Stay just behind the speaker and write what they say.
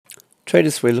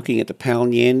Traders, we're looking at the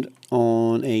pound yen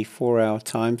on a 4-hour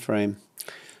time frame.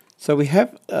 So we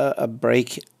have a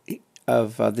break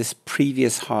of this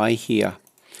previous high here.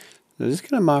 I'm just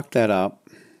going to mark that up.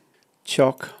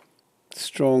 Chock,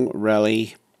 strong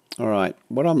rally. All right,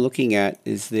 what I'm looking at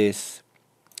is this.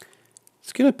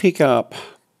 It's going to pick up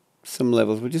some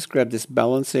levels. We'll just grab this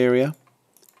balance area,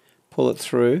 pull it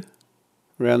through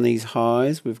around these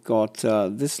highs. We've got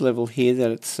this level here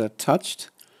that it's touched.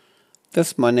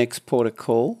 That's my next port of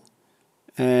call.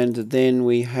 And then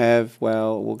we have,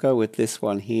 well, we'll go with this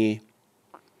one here.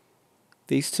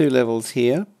 These two levels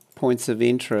here, points of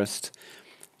interest.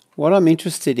 What I'm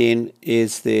interested in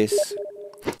is this.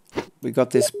 We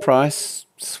got this price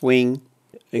swing,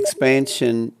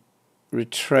 expansion,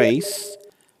 retrace.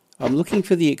 I'm looking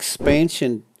for the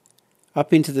expansion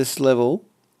up into this level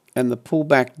and the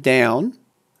pullback down,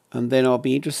 and then I'll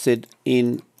be interested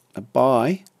in a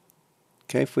buy.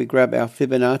 Okay, if we grab our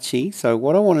Fibonacci. So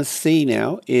what I want to see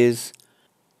now is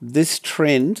this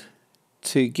trend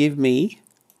to give me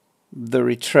the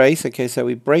retrace. Okay, so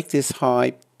we break this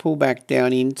high, pull back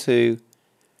down into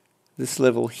this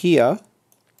level here,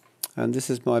 and this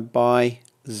is my buy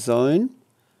zone.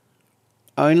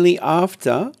 Only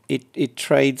after it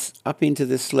trades up into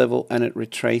this level and it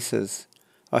retraces.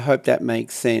 I hope that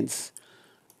makes sense.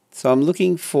 So I'm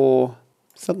looking for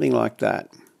something like that.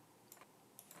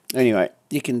 Anyway,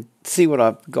 you can see what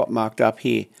I've got marked up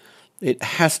here. It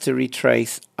has to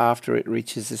retrace after it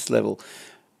reaches this level.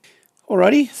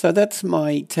 Alrighty, so that's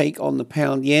my take on the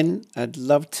pound yen. I'd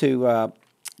love to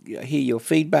hear your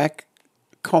feedback,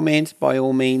 comment by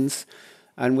all means.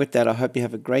 And with that, I hope you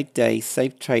have a great day,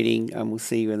 safe trading, and we'll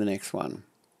see you in the next one.